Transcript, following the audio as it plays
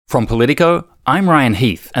From Politico, I'm Ryan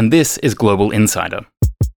Heath, and this is Global Insider.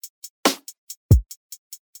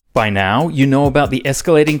 By now, you know about the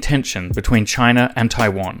escalating tension between China and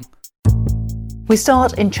Taiwan. We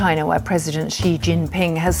start in China, where President Xi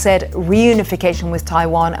Jinping has said reunification with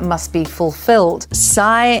Taiwan must be fulfilled.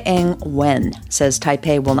 Tsai Ing-wen says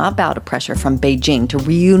Taipei will not bow to pressure from Beijing to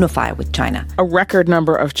reunify with China. A record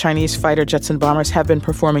number of Chinese fighter jets and bombers have been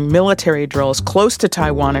performing military drills close to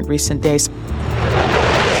Taiwan in recent days.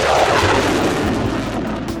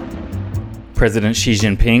 President Xi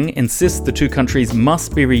Jinping insists the two countries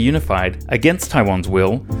must be reunified against Taiwan's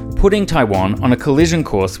will, putting Taiwan on a collision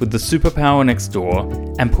course with the superpower next door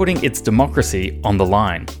and putting its democracy on the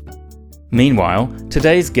line. Meanwhile,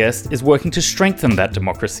 today's guest is working to strengthen that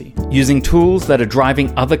democracy, using tools that are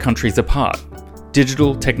driving other countries apart: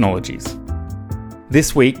 digital technologies.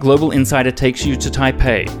 This week, Global Insider takes you to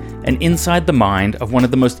Taipei and inside the mind of one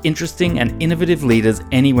of the most interesting and innovative leaders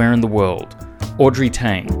anywhere in the world, Audrey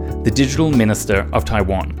Tang, the digital minister of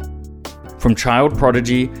Taiwan. From child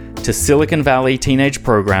prodigy to Silicon Valley teenage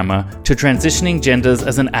programmer to transitioning genders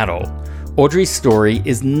as an adult, Audrey's story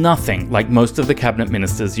is nothing like most of the cabinet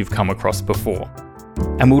ministers you've come across before.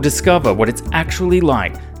 And we'll discover what it's actually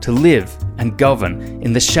like to live and govern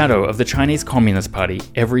in the shadow of the Chinese Communist Party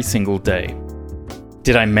every single day.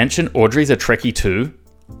 Did I mention Audrey's a Trekkie too?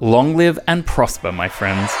 Long live and prosper, my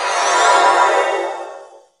friends.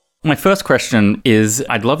 My first question is,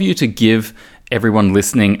 I'd love you to give everyone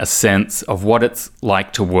listening a sense of what it's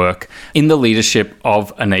like to work in the leadership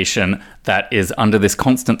of a nation that is under this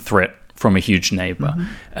constant threat from a huge neighbor.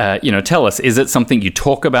 Tell us, is it something you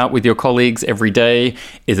talk about with your colleagues every day?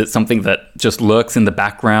 Is it something that just lurks in the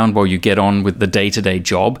background while you get on with the day-to-day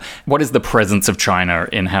job? What is the presence of China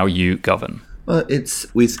in how you govern? Well, it's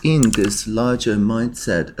within this larger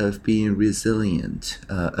mindset of being resilient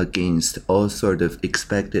against all sort of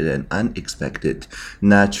expected and unexpected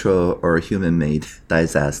natural or human-made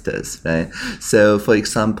disasters, right? So, for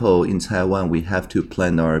example, in Taiwan, we have to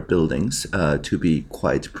plan our buildings to be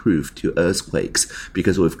quite proof to earthquakes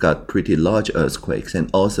because we've got pretty large earthquakes and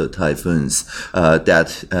also typhoons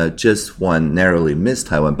that just one narrowly missed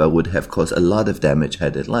Taiwan but would have caused a lot of damage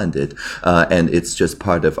had it landed. And it's just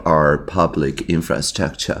part of our public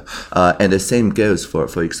infrastructure. And the same goes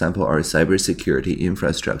for example, our cybersecurity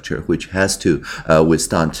infrastructure, which has to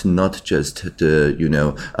withstand not just the,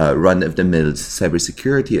 run-of-the-mill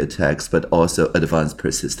cybersecurity attacks, but also advanced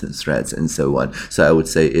persistent threats and so on. So I would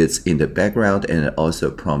say it's in the background, and it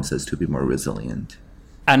also prompts us to be more resilient.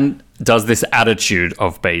 And does this attitude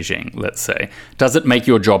of Beijing, let's say, does it make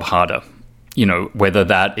your job harder? Whether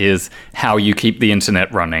that is how you keep the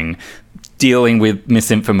internet running, dealing with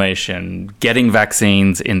misinformation, getting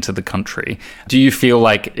vaccines into the country. Do you feel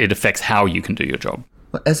like it affects how you can do your job?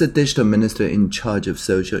 Well, as a digital minister in charge of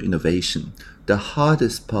social innovation, the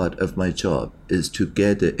hardest part of my job is to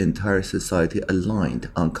get the entire society aligned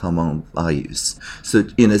on common values. So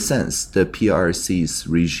in a sense, the PRC's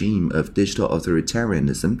regime of digital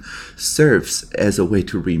authoritarianism serves as a way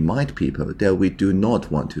to remind people that we do not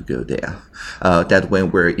want to go there. That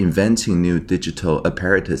when we're inventing new digital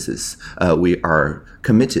apparatuses, we are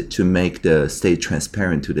committed to make the state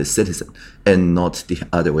transparent to the citizen and not the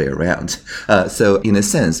other way around. So in a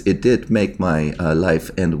sense, it did make my life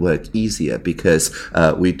and work easier because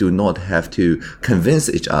we do not have to convince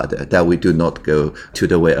each other that we do not go to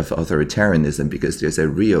the way of authoritarianism because there's a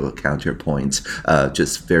real counterpoint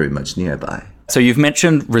just very much nearby. So you've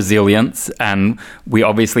mentioned resilience, and we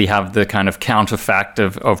obviously have the kind of counterfact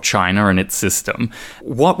of China and its system.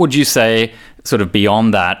 What would you say, sort of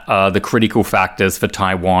beyond that, are the critical factors for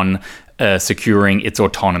Taiwan securing its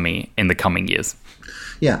autonomy in the coming years?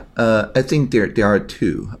 Yeah, I think there are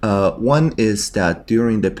two. One is that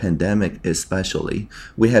during the pandemic especially,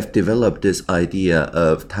 we have developed this idea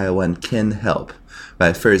of Taiwan can help.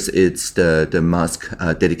 Right? First, it's the mask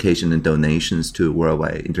dedication and donations to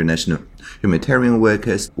worldwide international humanitarian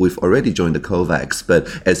workers. We've already joined the COVAX, but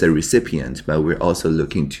as a recipient, but we're also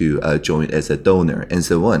looking to join as a donor and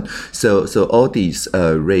so on. So all these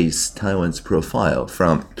raise Taiwan's profile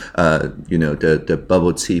from, the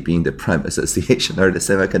bubble tea being the prime association or the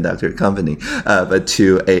semiconductor company, but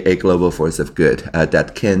to a global force of good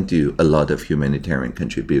that can do a lot of humanitarian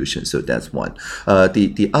contributions. So that's one.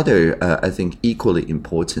 The other, I think, equally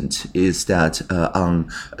important is that on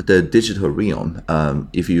the digital realm,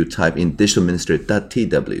 if you type in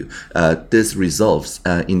digitalminister.tw, this resolves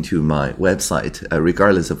into my website,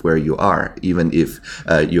 regardless of where you are. Even if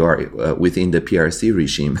you are within the PRC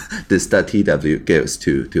regime, this .tw goes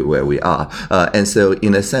to where we are. And so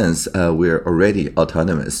in a sense, we're already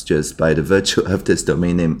autonomous just by the virtue of this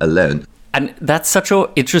domain name alone. And that's such an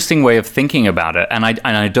interesting way of thinking about it. And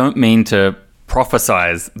I don't mean to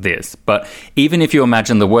prophesize this, but even if you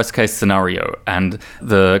imagine the worst case scenario and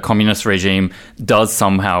the communist regime does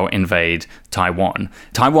somehow invade Taiwan,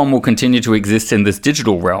 Taiwan will continue to exist in this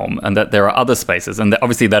digital realm, and that there are other spaces. And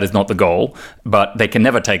obviously that is not the goal, but they can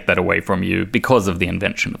never take that away from you because of the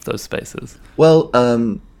invention of those spaces. Well,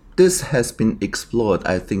 this has been explored,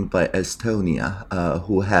 I think, by Estonia,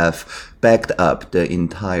 who have backed up the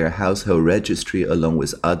entire household registry along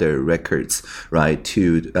with other records, right,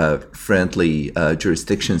 to friendly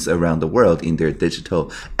jurisdictions around the world in their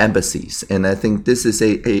digital embassies. And I think this is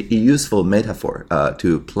a useful metaphor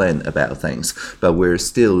to plan about things, but we're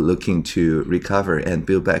still looking to recover and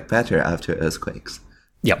build back better after earthquakes.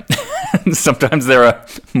 Yeah, sometimes there are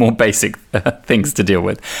more basic things to deal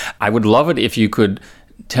with. I would love it if you could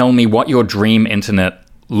tell me what your dream internet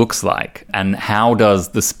looks like, and how does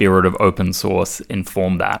the spirit of open source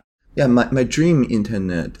inform that? Yeah, my dream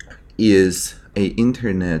internet is a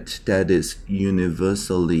internet that is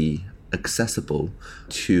universally accessible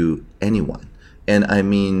to anyone. And I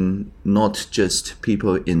mean, not just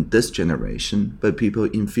people in this generation, but people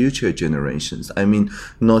in future generations. I mean,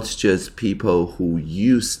 not just people who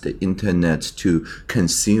use the internet to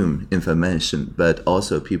consume information, but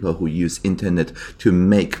also people who use internet to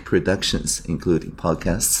make productions, including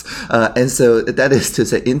podcasts. And so that is to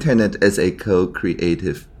say, internet as a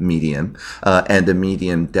co-creative medium, and a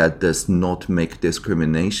medium that does not make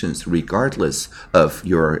discriminations regardless of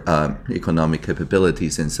your economic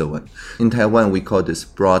capabilities and so on. In Taiwan, we call this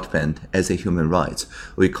broadband as a human right.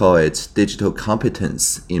 We call it digital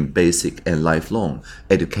competence in basic and lifelong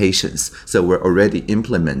educations. So we're already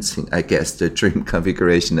implementing, I guess, the dream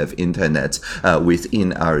configuration of internet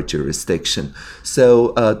within our jurisdiction.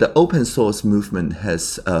 So the open source movement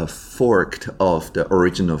has forked off the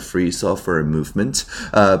original free software movement,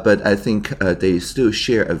 but I think they still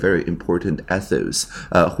share a very important ethos,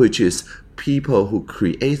 which is people who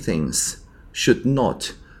create things should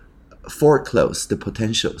not foreclose the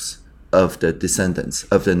potentials of the descendants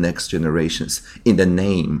of the next generations in the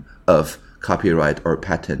name of copyright or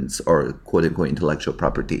patents or quote-unquote intellectual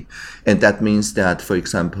property. And that means that, for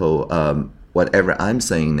example, whatever I'm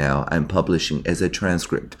saying now, I'm publishing as a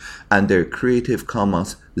transcript under Creative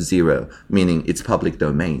Commons 0, meaning it's public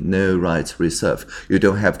domain, no rights reserved. You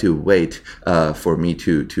don't have to wait for me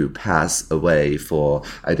to pass away for,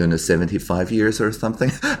 75 years or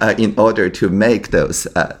something in order to make those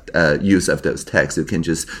use of those texts. You can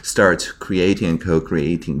just start creating and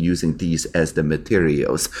co-creating using these as the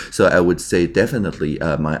materials. So I would say definitely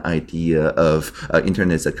my idea of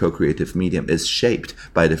internet as a co-creative medium is shaped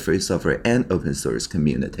by the free software and open source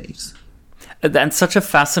communities. That's such a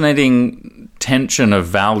fascinating tension of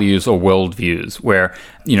values or worldviews where,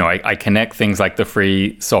 I connect things like the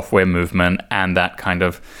free software movement and that kind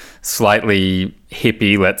of slightly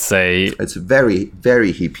hippie, let's say. It's very,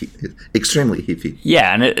 very hippie, extremely hippie.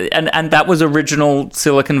 Yeah, and that was original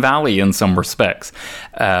Silicon Valley in some respects.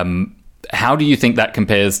 How do you think that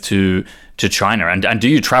compares to China? And do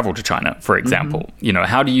you travel to China, for example? Mm-hmm.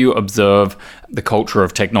 How do you observe the culture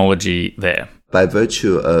of technology there? By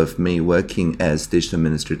virtue of me working as digital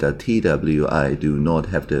minister.tw, I do not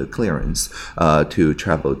have the clearance to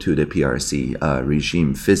travel to the PRC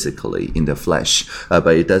regime physically in the flesh,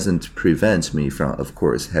 but it doesn't prevent me from, of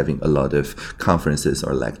course, having a lot of conferences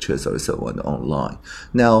or lectures or so on online.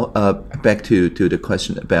 Now, back to the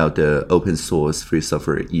question about the open source free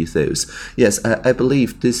software ethos. Yes, I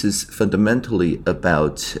believe this is fundamentally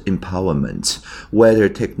about empowerment, whether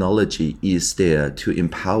technology is there to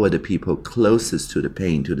empower the people closest to the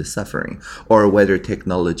pain, to the suffering, or whether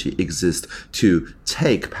technology exists to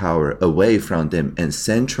take power away from them and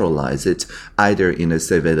centralize it either in a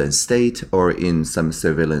surveillance state or in some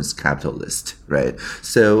surveillance capitalist, right?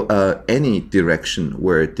 So any direction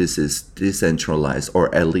where this is decentralized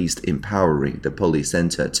or at least empowering the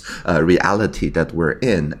police-centered reality that we're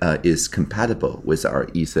in is compatible with our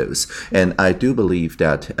ethos. And I do believe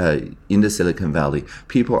that in the Silicon Valley,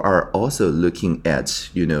 people are also looking at,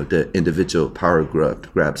 the individual power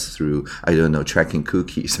grabs through, tracking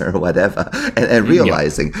cookies or whatever, and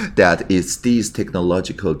realizing that it's these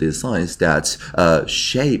technological designs that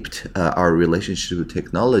shaped our relationship with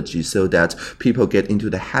technology so that people get into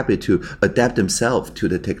the habit to adapt themselves to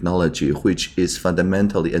the technology, which is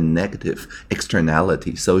fundamentally a negative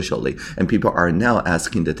externality socially. And people are now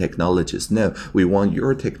asking the technologists, no, we want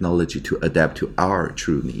your technology to adapt to our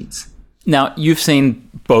true needs. Now, you've seen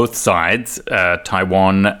both sides,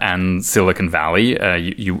 Taiwan and Silicon Valley.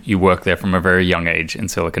 You work there from a very young age in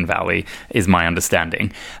Silicon Valley, is my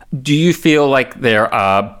understanding. Do you feel like there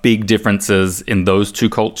are big differences in those two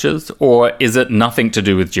cultures, or is it nothing to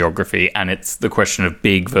do with geography and it's the question of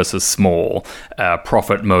big versus small,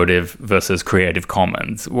 profit motive versus Creative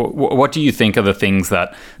Commons? What do you think are the things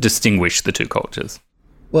that distinguish the two cultures?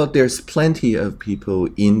 Well, there's plenty of people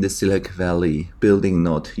in the Silicon Valley building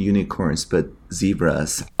not unicorns, but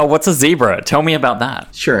zebras. Oh, what's a zebra? Tell me about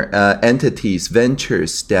that. Sure. Entities,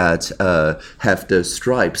 ventures that have the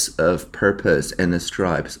stripes of purpose and the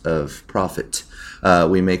stripes of profit.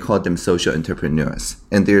 We may call them social entrepreneurs.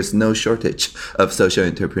 And there's no shortage of social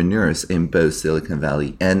entrepreneurs in both Silicon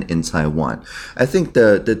Valley and in Taiwan. I think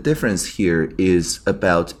the difference here is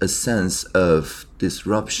about a sense of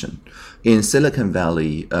disruption. In Silicon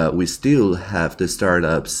Valley, we still have the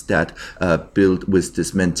startups that build with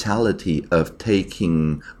this mentality of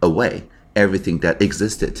taking away everything that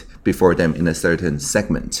existed before them in a certain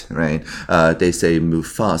segment, right? They say move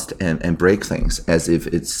fast and break things as if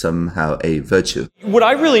it's somehow a virtue. What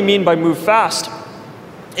I really mean by move fast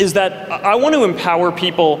is that I want to empower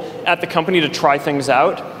people at the company to try things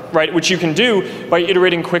out, right? Which you can do by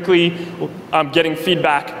iterating quickly, getting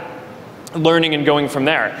feedback, learning and going from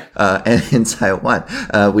there. And in Taiwan,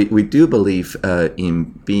 we do believe in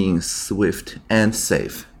being swift and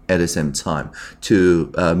safe at the same time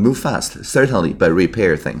to move fast, certainly, but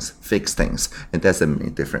repair things, fix things. And that's a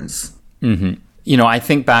main difference. Mm-hmm. You know, I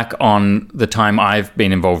think back on the time I've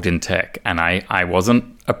been involved in tech, and I wasn't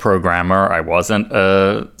a programmer, I wasn't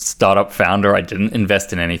a startup founder, I didn't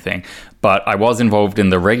invest in anything, but I was involved in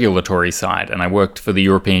the regulatory side, and I worked for the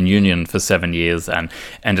European Union for 7 years and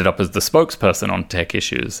ended up as the spokesperson on tech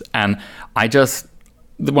issues. And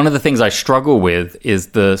one of the things I struggle with is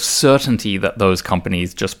the certainty that those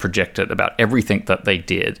companies just projected about everything that they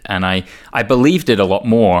did. And I believed it a lot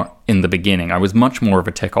more in the beginning. I was much more of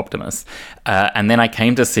a tech optimist. And then I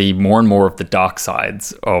came to see more and more of the dark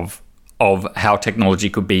sides of how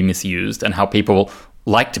technology could be misused and how people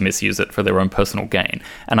like to misuse it for their own personal gain.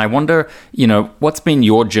 And I wonder, what's been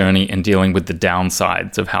your journey in dealing with the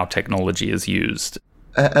downsides of how technology is used?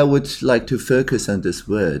 I would like to focus on this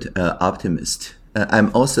word, optimist.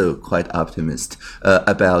 I'm also quite optimist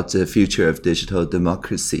about the future of digital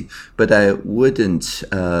democracy, but I wouldn't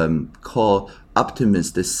call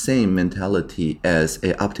optimist the same mentality as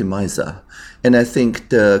a optimizer. And I think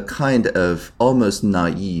the kind of almost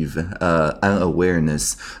naive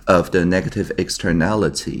unawareness of the negative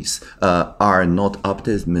externalities are not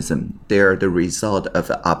optimism. They are the result of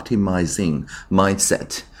an optimizing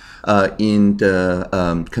mindset. In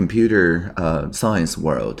the computer science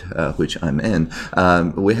world, which I'm in,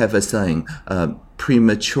 we have a saying,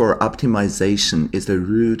 premature optimization is the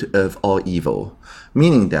root of all evil.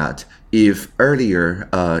 Meaning that if earlier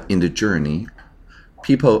in the journey,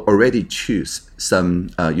 people already choose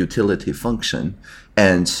some utility function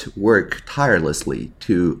and work tirelessly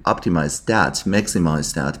to optimize that,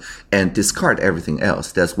 maximize that, and discard everything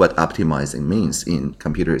else. That's what optimizing means in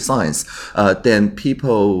computer science. Then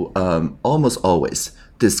people almost always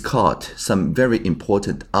discard some very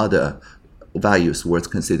important other values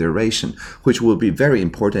worth consideration, which will be very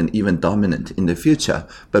important, even dominant in the future.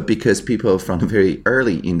 But because people from very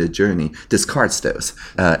early in the journey discards those.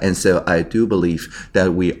 And so I do believe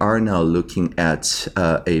that we are now looking at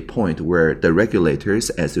a point where the regulators,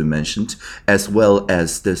 as you mentioned, as well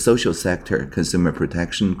as the social sector, consumer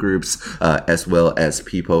protection groups, as well as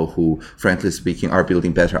people who, frankly speaking, are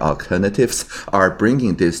building better alternatives, are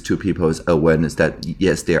bringing this to people's awareness that,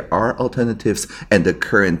 yes, there are alternatives, and the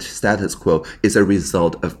current status quo is a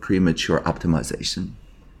result of premature optimization.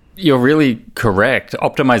 You're really correct.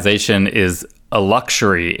 Optimization is a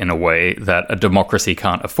luxury in a way that a democracy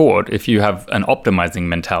can't afford. If you have an optimizing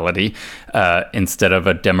mentality instead of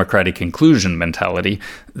a democratic inclusion mentality,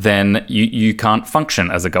 then you can't function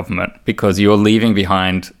as a government because you're leaving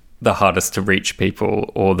behind the hardest to reach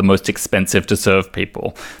people or the most expensive to serve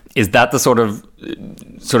people. Is that the sort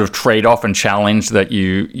of trade-off and challenge that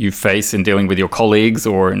you face in dealing with your colleagues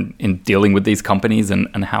or in dealing with these companies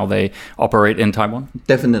and how they operate in Taiwan?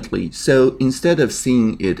 Definitely. So instead of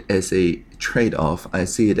seeing it as a trade-off, I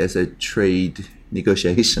see it as a trade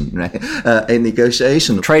negotiation, right? A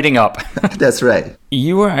negotiation. Trading up. That's right.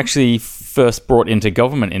 You were actually first brought into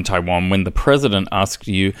government in Taiwan when the president asked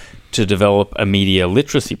you to develop a media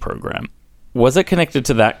literacy program. Was it connected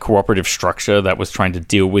to that cooperative structure that was trying to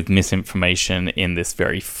deal with misinformation in this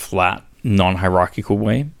very flat, non-hierarchical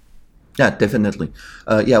way? Yeah, definitely.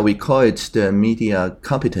 We call it the media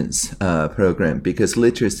competence program, because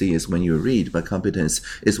literacy is when you read, but competence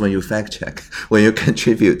is when you fact check, when you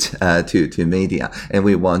contribute to media. And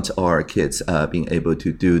we want our kids being able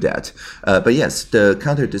to do that. But yes, the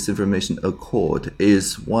Counter-Disinformation Accord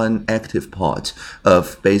is one active part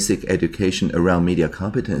of basic education around media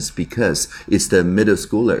competence, because it's the middle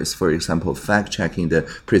schoolers, for example, fact checking the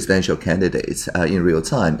presidential candidates in real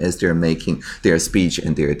time as they're making their speech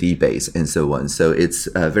and their debates, and so on. So it's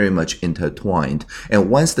very much intertwined. And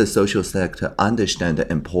once the social sector understand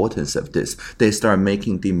the importance of this, they start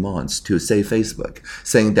making demands to, say, Facebook,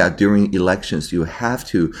 saying that during elections you have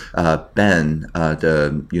to ban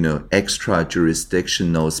the extra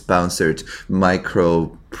jurisdictional sponsored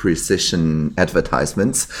micro precision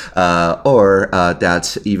advertisements, or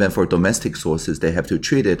that even for domestic sources, they have to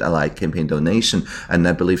treat it like campaign donation. And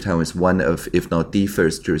I believe Taiwan is one of, if not the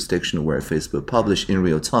first jurisdiction where Facebook published in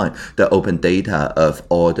real time the open data of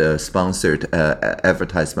all the sponsored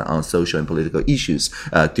advertisement on social and political issues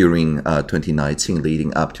during 2019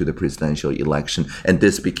 leading up to the presidential election. And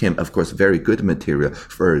this became, of course, very good material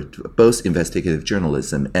for both investigative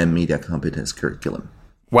journalism and media competence curriculum.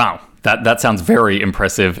 Wow, that sounds very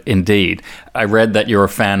impressive indeed. I read that you're a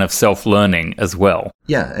fan of self-learning as well.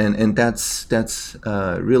 Yeah, and that's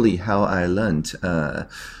really how I learned.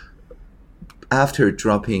 After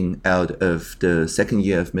dropping out of the second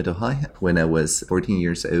year of middle high, when I was 14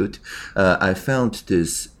 years old, I found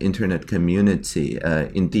this internet community,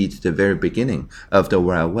 indeed the very beginning of the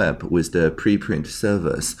World Web, with the preprint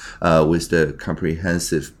servers, with the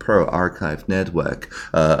comprehensive Perl archive network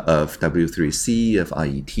of W3C, of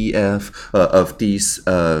IETF, of these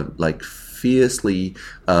fiercely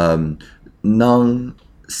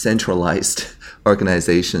non-centralized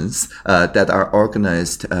organizations that are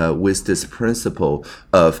organized with this principle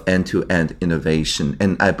of end-to-end innovation.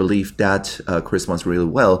 And I believe that corresponds really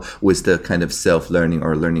well with the kind of self-learning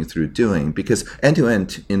or learning through doing, because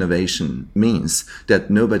end-to-end innovation means that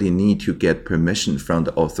nobody need to get permission from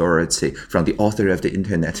the authority, from the author of the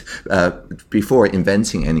internet, before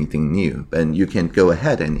inventing anything new. And you can go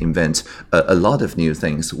ahead and invent a lot of new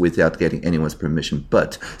things without getting anyone's permission,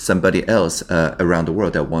 but somebody else around the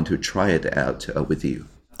world that want to try it out with you.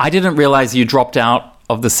 I didn't realize you dropped out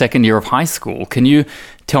of the second year of high school. Can you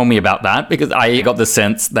tell me about that? Because I got the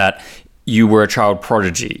sense that you were a child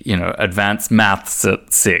prodigy, advanced maths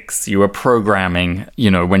at 6. You were programming,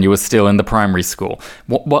 when you were still in the primary school.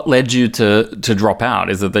 What led you to drop out?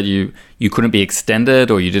 Is it that you couldn't be extended,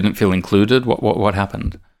 or you didn't feel included? What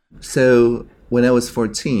happened? So when I was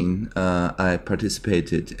 14, I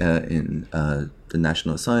participated in the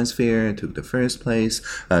National Science Fair, took the first place,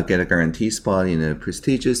 get a guaranteed spot in a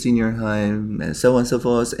prestigious senior high, and so on and so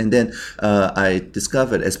forth. And then I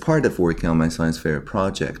discovered, as part of working on my science fair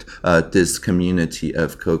project, this community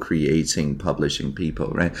of co-creating, publishing people,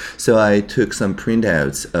 right? So I took some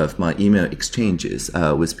printouts of my email exchanges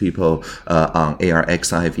with people on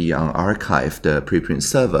ARXIV, on Archive, the preprint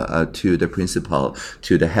server, to the principal,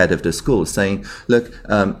 to the head of the school, saying, look,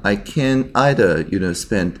 I can either,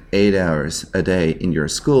 spend 8 hours a day in your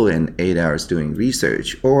school and 8 hours doing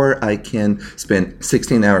research, or I can spend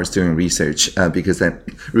 16 hours doing research because I'm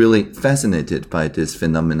really fascinated by this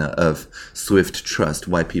phenomena of swift trust,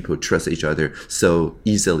 why people trust each other so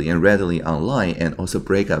easily and readily online, and also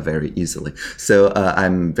break up very easily. So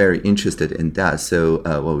I'm very interested in that. So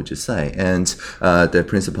what would you say? And the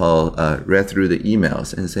principal read through the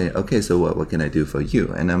emails and say, okay, so what can I do for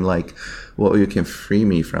you? And I'm like, well, you can free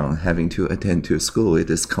me from having to attend to school. It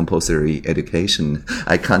is compulsory education.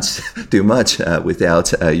 I can't do much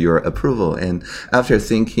without your approval. And after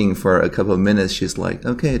thinking for a couple of minutes, she's like,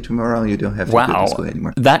 okay, tomorrow you don't have to go to school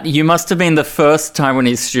anymore. That you must have been the first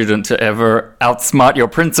Taiwanese student to ever outsmart your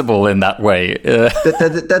principal in that way.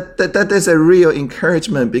 That is a real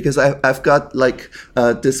encouragement, because I've got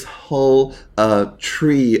this whole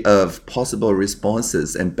tree of possible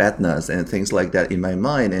responses and badness and things like that in my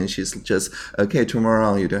mind. And she's just, okay,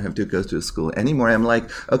 tomorrow you don't have to go to school anymore. I'm like,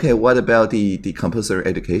 okay, what about the Compulsory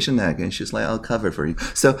Education Act? And she's like, I'll cover for you.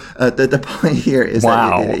 So the point here is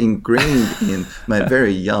that it ingrained in my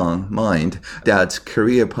very young mind that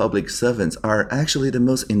career public servants are actually the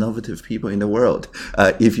most innovative people in the world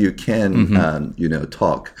if you can,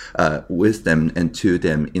 talk with them and to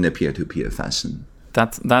them in a peer-to-peer fashion.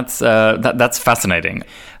 That's fascinating.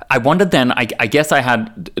 I wondered then, I guess I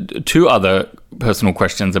had two other personal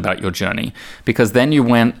questions about your journey, because then you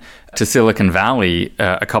went to Silicon Valley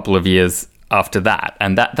a couple of years after that,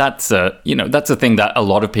 and that's a thing that a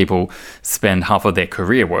lot of people spend half of their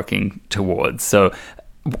career working towards. So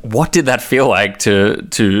what did that feel like to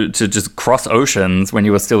just cross oceans when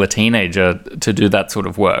you were still a teenager to do that sort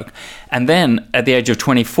of work? And then at the age of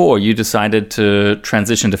 24, you decided to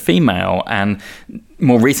transition to female, and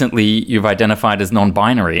more recently you've identified as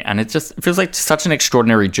non-binary, and it feels like such an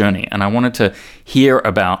extraordinary journey. And I wanted to hear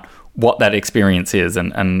about what that experience is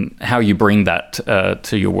and how you bring that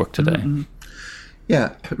to your work today. Mm-hmm.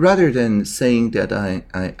 Yeah, rather than saying that I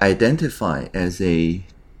identify as a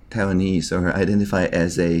Taiwanese or identify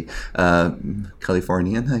as a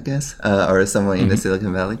Californian, I guess, or someone in the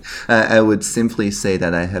Silicon Valley, I would simply say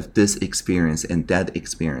that I have this experience and that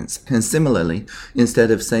experience. And similarly,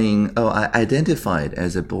 instead of saying, oh, I identified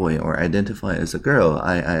as a boy or identify as a girl,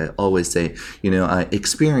 I always say, I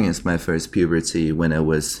experienced my first puberty when I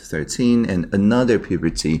was 13 and another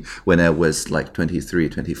puberty when I was like 23,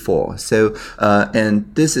 24. So,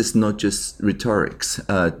 and this is not just rhetorics.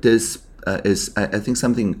 This is, I think,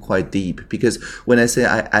 something quite deep, because when I say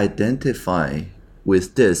I identify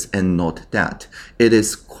with this and not that, it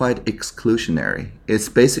is quite exclusionary. It's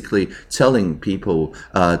basically telling people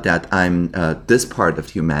that I'm this part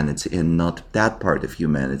of humanity and not that part of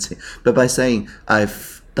humanity. But by saying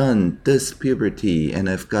I've done this puberty and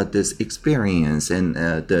I've got this experience, and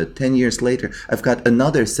the 10 years later I've got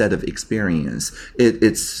another set of experience,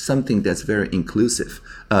 it's something that's very inclusive.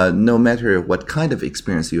 No matter what kind of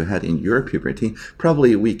experience you had in your puberty,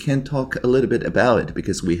 probably we can talk a little bit about it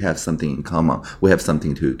because we have something in common. We have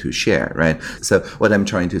something to share, right? So what I'm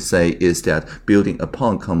trying to say is that building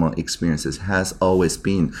upon common experiences has always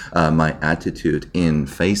been my attitude in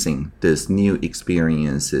facing these new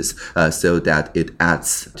experiences, so that it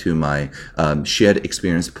adds to my shared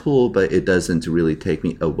experience pool, but it doesn't really take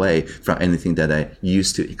me away from anything that I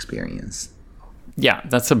used to experience. Yeah,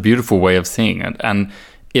 that's a beautiful way of seeing it. And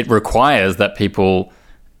it requires that people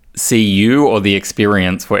see you or the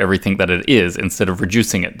experience for everything that it is, instead of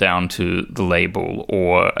reducing it down to the label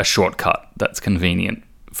or a shortcut that's convenient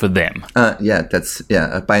for them. That's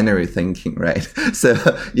a binary thinking, right? So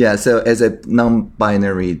as a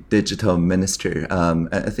non-binary digital minister,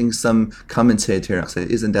 I think some commentator said,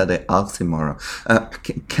 isn't that an oxymoron?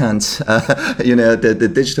 The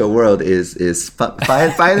digital world is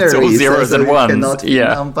binary. It's all zeros and ones. Cannot be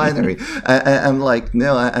non-binary. I'm like,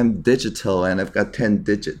 no, I'm digital and I've got 10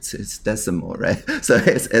 digits. It's decimal, right? So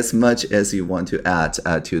it's as much as you want to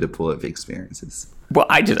add to the pool of experiences. Well,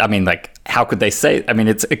 how could they say? I mean,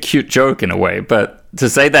 it's a cute joke in a way, but to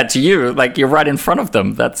say that to you, like you're right in front of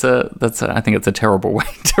them, I think it's a terrible way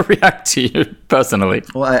to react to you personally.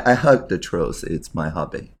 Well, I hug the trolls. It's my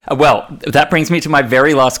hobby. Well, that brings me to my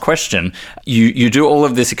very last question. You do all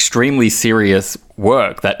of this extremely serious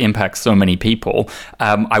work that impacts so many people.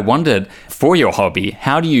 I wondered, for your hobby,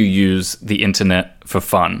 how do you use the internet for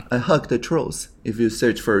fun? I hug the trolls. If you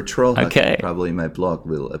search for troll hugging, probably my blog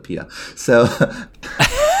will appear. So,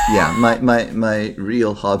 my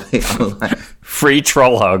real hobby online. Free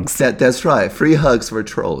troll hugs. That's right. Free hugs for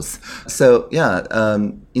trolls. So,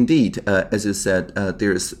 indeed, as you said,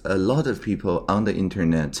 there's a lot of people on the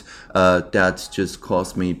internet that just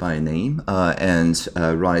calls me by name and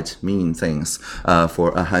write mean things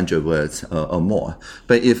for 100 words or more.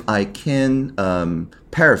 But if I can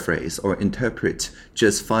paraphrase or interpret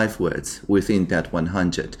just 5 words within that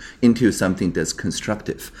 100 into something that's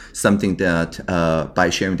constructive, something that by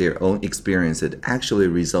sharing their own experience, it actually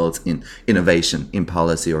results in innovation in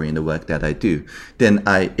policy or in the work that I do, then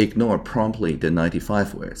I ignore promptly the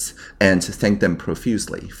 95 words and thank them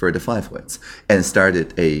profusely for the 5 words and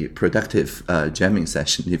started a productive jamming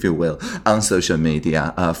session, if you will, on social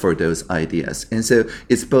media for those ideas. And so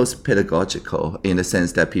it's both pedagogical in the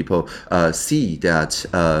sense that people see that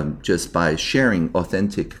just by sharing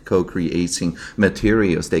authentic co-creating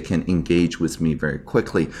materials, they can engage with me very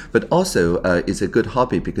quickly. But also it's a good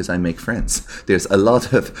hobby because I make friends. There's a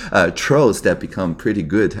lot of trolls that become pretty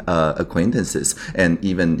good acquaintances and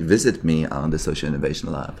even visit me on the Social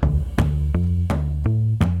Innovation Lab.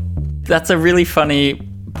 That's a really funny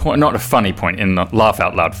point, not a funny point in laugh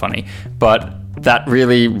out loud funny, but that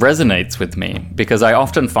really resonates with me because I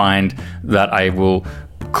often find that I will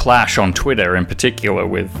clash on Twitter in particular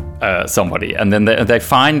with somebody, and then they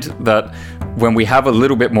find that when we have a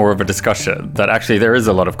little bit more of a discussion that actually there is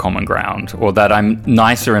a lot of common ground, or that I'm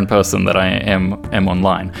nicer in person than I am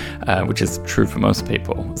online, which is true for most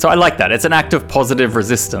people. So I like that. It's an act of positive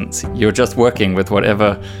resistance. You're just working with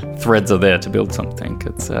whatever threads are there to build something.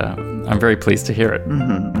 I'm very pleased to hear it.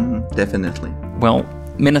 Definitely. Well,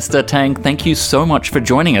 Minister Tang, thank you so much for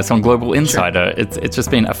joining us on Global Insider. Sure. It's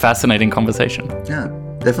just been a fascinating conversation. Yeah,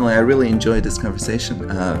 definitely. I really enjoyed this conversation.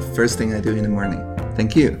 First thing I do in the morning. Thank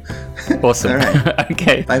Thank you. Awesome. All right.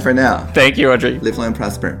 Okay. Bye for now. Thank you, Audrey. Live long and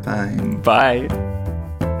prosper. Bye. Bye.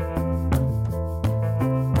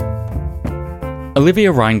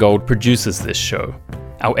 Olivia Reingold produces this show.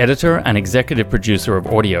 Our editor and executive producer of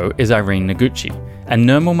audio is Irene Noguchi, and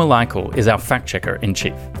Nirmal Malaikal is our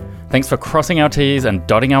fact-checker-in-chief. Thanks for crossing our T's and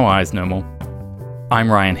dotting our I's, Nirmal.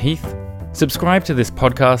 I'm Ryan Heath. Subscribe to this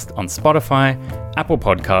podcast on Spotify, Apple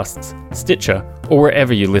Podcasts, Stitcher, or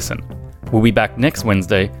wherever you listen. We'll be back next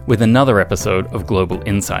Wednesday with another episode of Global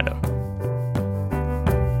Insider.